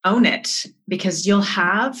position, own it, because you'll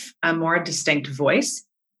have a more distinct voice.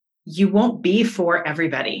 You won't be for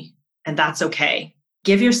everybody, and that's okay.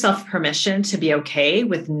 Give yourself permission to be okay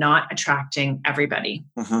with not attracting everybody.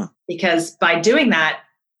 Because by doing that,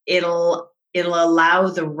 it'll allow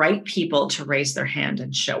the right people to raise their hand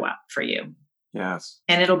and show up for you. Yes.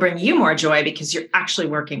 And it'll bring you more joy because you're actually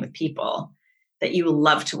working with people that you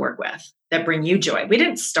love to work with, that bring you joy. We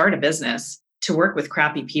didn't start a business to work with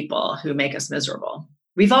crappy people who make us miserable.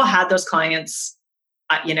 We've all had those clients,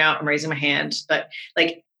 I'm raising my hand, but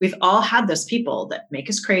like we've all had those people that make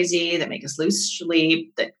us crazy, that make us lose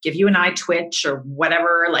sleep, that give you an eye twitch or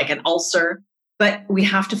whatever, like an ulcer. But we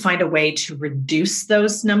have to find a way to reduce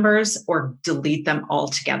those numbers or delete them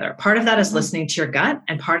altogether. Part of that is listening to your gut,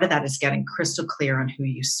 and part of that is getting crystal clear on who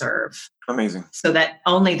you serve. Amazing. So that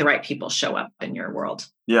only the right people show up in your world.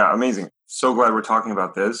 Yeah, amazing. So glad we're talking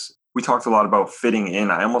about this. We talked a lot about fitting in.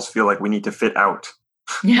 I almost feel like we need to fit out.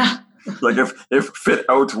 Yeah. Like if fit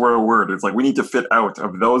out were a word, it's like we need to fit out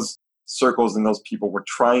of those circles and those people we're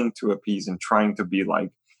trying to appease and trying to be like,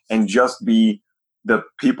 and just be the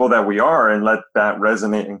people that we are and let that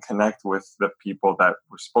resonate and connect with the people that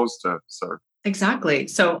we're supposed to serve. Exactly.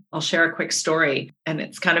 So I'll share a quick story, and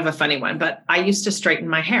it's kind of a funny one, but I used to straighten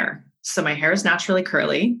my hair. So my hair is naturally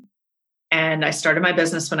curly, and I started my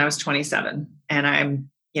business when I was 27, and I'm,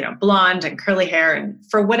 blonde and curly hair. And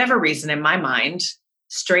for whatever reason in my mind,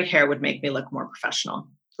 straight hair would make me look more professional,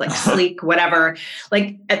 like sleek, whatever.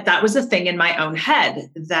 Like that was a thing in my own head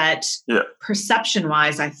that perception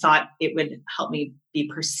wise, I thought it would help me be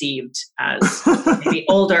perceived as maybe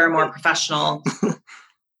older, more professional.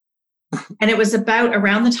 And it was about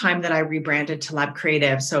around the time that I rebranded to Lab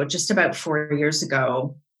Creative. So just about 4 years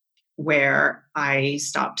ago, where I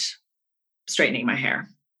stopped straightening my hair.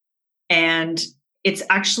 And it's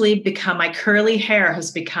actually become, my curly hair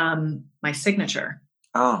has become my signature.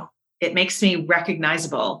 Oh. It makes me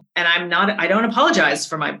recognizable. And I don't apologize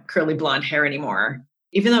for my curly blonde hair anymore.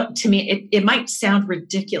 Even though to me, it might sound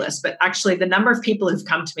ridiculous, but actually the number of people who've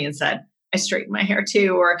come to me and said, I straighten my hair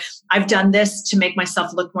too, or I've done this to make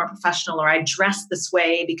myself look more professional, or I dress this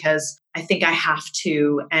way because I think I have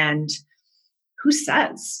to. And who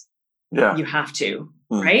says you have to,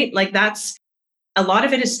 right? Like that's, a lot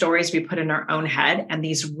of it is stories we put in our own head and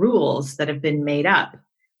these rules that have been made up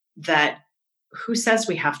that who says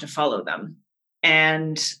we have to follow them?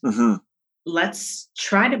 And let's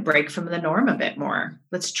try to break from the norm a bit more.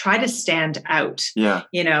 Let's try to stand out. Yeah.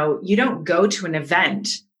 You don't go to an event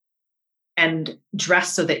and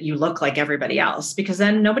dress so that you look like everybody else, because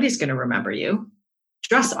then nobody's going to remember you.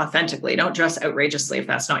 Dress authentically. Don't dress outrageously if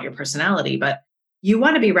that's not your personality, but you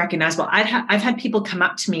want to be recognizable. I've had people come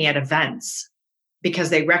up to me at events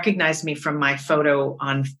because they recognize me from my photo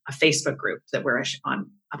on a Facebook group that we're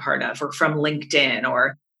on a part of, or from LinkedIn,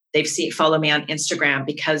 or they've follow me on Instagram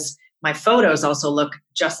because my photos also look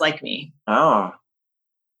just like me. Oh.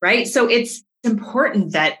 Right. So it's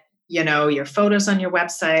important that, your photos on your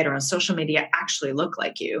website or on social media actually look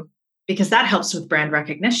like you, because that helps with brand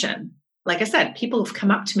recognition. Like I said, people have come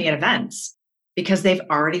up to me at events because they've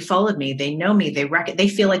already followed me. They know me. They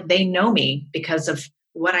feel like they know me because of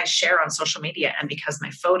what I share on social media and because my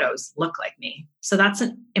photos look like me. So that's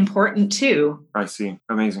important too. I see.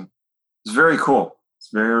 Amazing. It's very cool. It's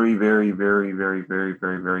very, very, very, very, very,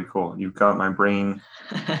 very, very cool. You've got my brain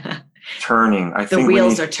turning. I think the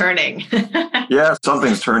wheels are turning. Yeah,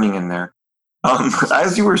 something's turning in there.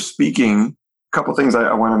 As you were speaking, a couple things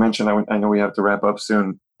I want to mention. I know we have to wrap up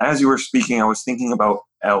soon. As you were speaking, I was thinking about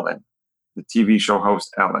Ellen, the TV show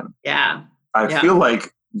host Ellen. Yeah. I feel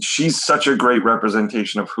like she's such a great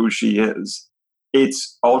representation of who she is.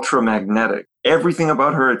 It's ultra magnetic. Everything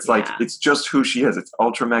about her, it's like, it's just who she is. It's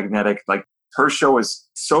ultra magnetic. Like her show is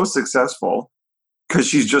so successful because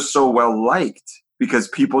she's just so well liked, because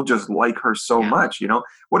people just like her so much.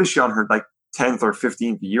 What is she on her like 10th or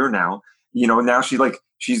 15th year now? Now she's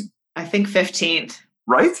I think 15th.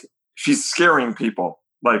 Right? She's scaring people.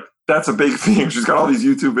 Like that's a big thing. She's got all these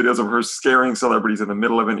YouTube videos of her scaring celebrities in the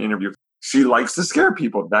middle of an interview. She likes to scare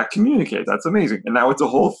people. That communicates. That's amazing. And now it's a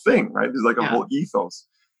whole thing, right? There's like a whole ethos.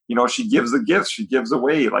 She gives the gifts. She gives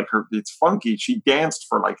away it's funky. She danced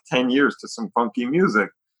for like 10 years to some funky music.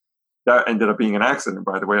 That ended up being an accident,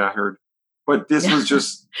 by the way, I heard. But this was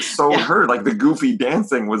just so her. Like the goofy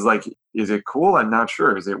dancing was like, is it cool? I'm not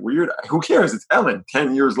sure. Is it weird? Who cares? It's Ellen.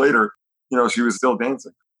 10 years later, she was still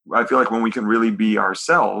dancing. I feel like when we can really be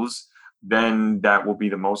ourselves, then that will be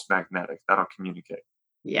the most magnetic. That'll communicate.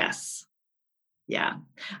 Yes. Yeah.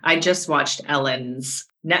 I just watched Ellen's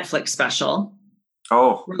Netflix special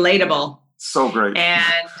Oh, relatable. so great.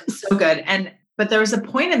 And so good. But there was a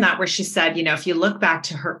point in that where she said, if you look back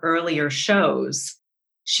to her earlier shows,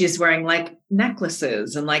 she's wearing like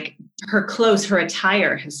necklaces and like her clothes, her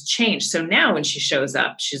attire has changed. So now when she shows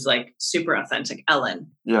up, she's like super authentic Ellen.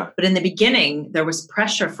 Yeah. But in the beginning, there was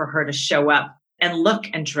pressure for her to show up and look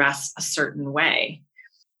and dress a certain way.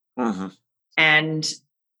 Mm-hmm. And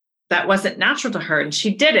that wasn't natural to her. And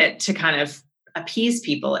she did it to kind of appease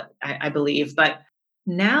people, I believe. But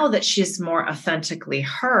now that she's more authentically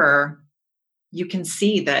her, you can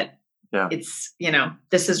see that it's,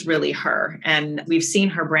 this is really her. And we've seen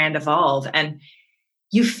her brand evolve. And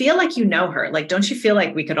you feel like you know her. Like, don't you feel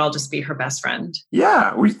like we could all just be her best friend?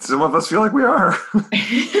 Yeah, some of us feel like we are.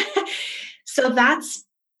 So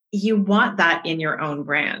you want that in your own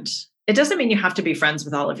brand. It doesn't mean you have to be friends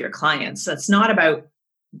with all of your clients. It's not about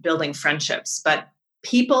building friendships, but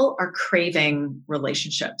people are craving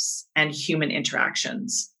relationships and human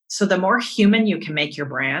interactions. So the more human you can make your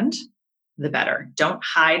brand, the better. Don't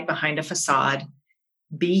hide behind a facade.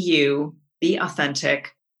 Be you, be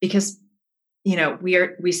authentic, because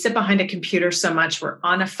we sit behind a computer so much. We're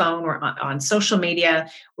on a phone, we're on social media.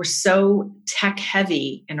 We're so tech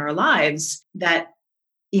heavy in our lives that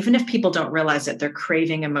even if people don't realize it, they're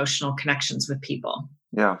craving emotional connections with people.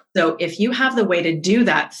 Yeah. So if you have the way to do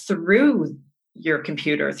that through your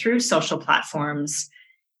computer, through social platforms,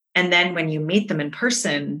 and then when you meet them in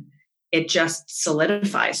person, it just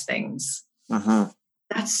solidifies things. Mm-hmm.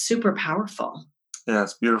 That's super powerful. Yeah,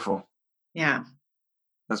 it's beautiful. Yeah.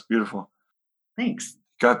 That's beautiful. Thanks.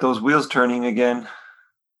 Got those wheels turning again.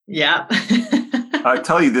 Yeah. I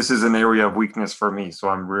tell you, this is an area of weakness for me. So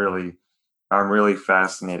I'm really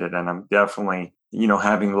fascinated, and I'm definitely,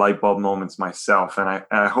 having light bulb moments myself. And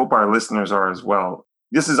I hope our listeners are as well.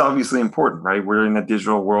 This is obviously important, right? We're in a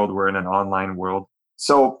digital world. We're in an online world.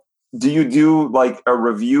 So do you do like a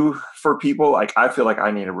review for people? Like, I feel like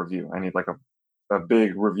I need a review. I need like a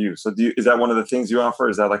big review. So is that one of the things you offer?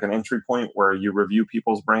 Is that like an entry point where you review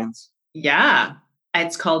people's brands? Yeah.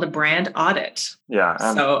 It's called a brand audit. Yeah.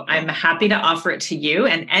 So I'm happy to offer it to you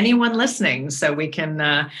and anyone listening. So we can,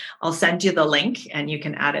 I'll send you the link and you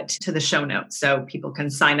can add it to the show notes so people can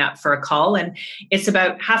sign up for a call. And it's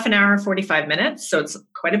about half an hour, 45 minutes. So it's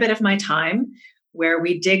quite a bit of my time where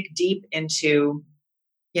we dig deep into,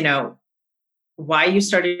 why you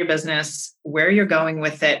started your business, where you're going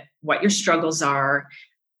with it, what your struggles are.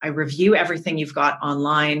 I review everything you've got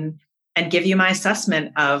online and give you my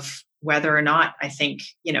assessment of whether or not I think,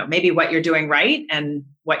 maybe what you're doing right and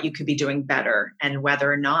what you could be doing better, and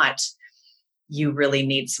whether or not you really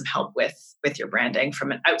need some help with your branding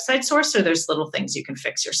from an outside source, or there's little things you can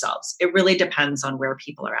fix yourselves. It really depends on where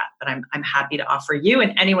people are at, but I'm happy to offer you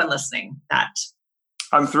and anyone listening that.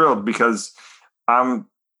 I'm thrilled because I'm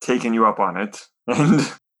taking you up on it.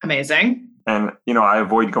 And amazing. And, I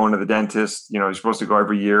avoid going to the dentist. You're supposed to go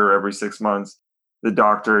every year or every 6 months. The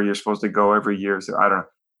doctor, you're supposed to go every year. So I don't know.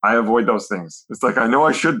 I avoid those things. It's like, I know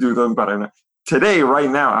I should do them, but I know. Today, right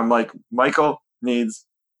now, I'm like, Michael needs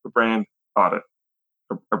a brand audit,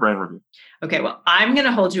 a brand review. Okay, well, I'm going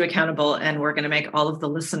to hold you accountable, and we're going to make all of the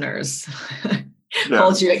listeners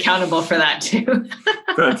hold you accountable for that too.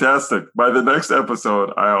 Fantastic. By the next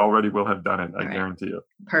episode, I already will have done it. I guarantee you.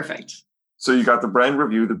 Perfect. So you got the brand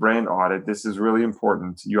review, the brand audit. This is really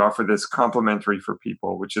important. You offer this complimentary for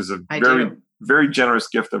people, which is a very generous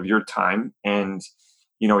gift of your time and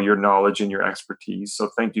your knowledge and your expertise. So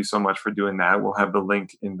thank you so much for doing that. We'll have the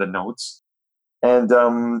link in the notes. And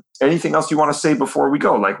anything else you want to say before we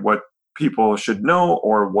go, like what people should know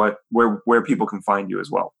or where people can find you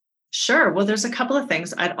as well? Sure. Well, there's a couple of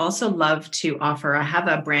things I'd also love to offer. I have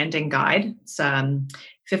a branding guide. It's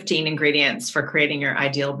 15 ingredients for creating your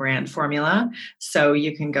ideal brand formula. So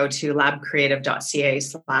you can go to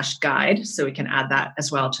labcreative.ca/guide. So we can add that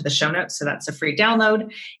as well to the show notes. So that's a free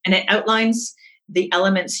download. And it outlines the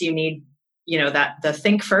elements you need, that the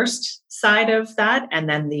think first side of that, and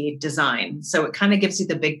then the design. So it kind of gives you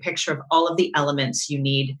the big picture of all of the elements you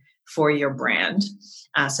need for your brand.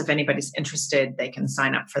 So if anybody's interested, they can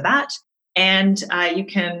sign up for that. And you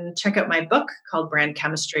can check out my book called Brand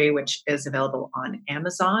Chemistry, which is available on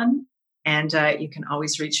Amazon. And you can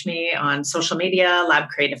always reach me on social media. Lab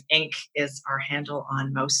Creative Inc. is our handle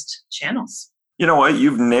on most channels. You know what?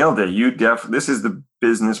 You've nailed it. This is the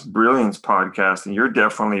Business Brilliance podcast, and you're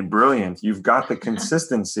definitely brilliant. You've got the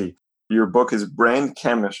consistency. Your book is Brand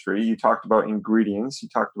Chemistry. You talked about ingredients. You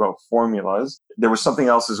talked about formulas. There was something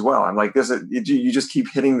else as well. I'm like, you just keep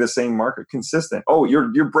hitting the same marker. Consistent. Oh,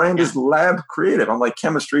 your brand is Lab Creative. I'm like,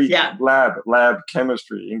 chemistry, lab,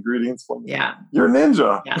 chemistry, ingredients, formula. Yeah. You're a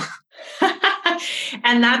ninja. Yeah.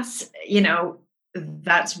 And that's,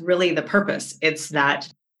 that's really the purpose. It's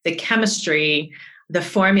that the chemistry, the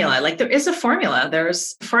formula, like there is a formula,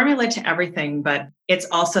 there's a formula to everything, but it's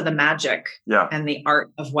also the magic and the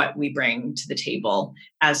art of what we bring to the table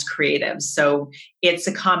as creatives. So it's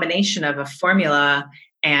a combination of a formula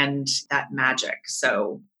and that magic.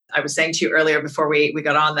 So I was saying to you earlier before we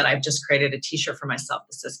got on that I've just created a t-shirt for myself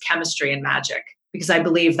that says chemistry and magic, because I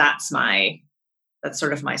believe that's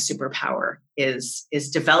sort of my superpower is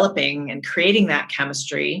developing and creating that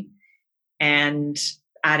chemistry and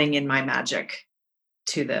adding in my magic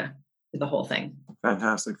to the whole thing.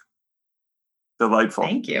 Fantastic. Delightful.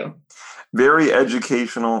 Thank you. Very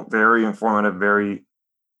educational, very informative, very,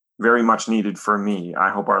 very much needed for me. I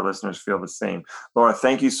hope our listeners feel the same. Laura,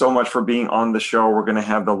 thank you so much for being on the show. We're going to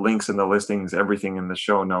have the links and the listings, everything in the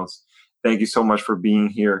show notes. Thank you so much for being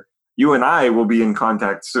here. You and I will be in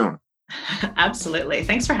contact soon. Absolutely.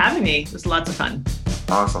 Thanks for having me. It was lots of fun.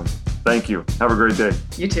 Awesome. Thank you. Have a great day.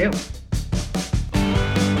 You too.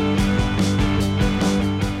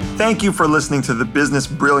 Thank you for listening to the Business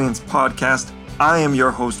Brilliance Podcast. I am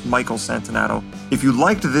your host, Michael Santanato. If you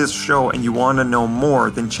liked this show and you want to know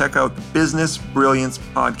more, then check out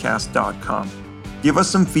businessbrilliancepodcast.com. Give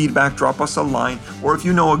us some feedback, drop us a line, or if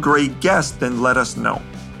you know a great guest, then let us know.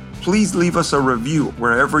 Please leave us a review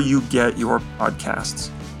wherever you get your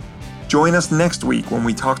podcasts. Join us next week when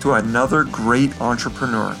we talk to another great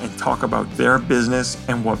entrepreneur and talk about their business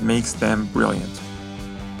and what makes them brilliant.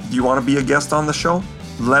 Do you want to be a guest on the show?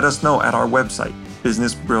 Let us know at our website,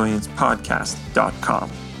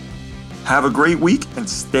 businessbrilliancepodcast.com. Have a great week and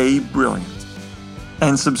stay brilliant.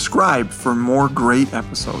 And subscribe for more great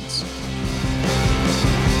episodes.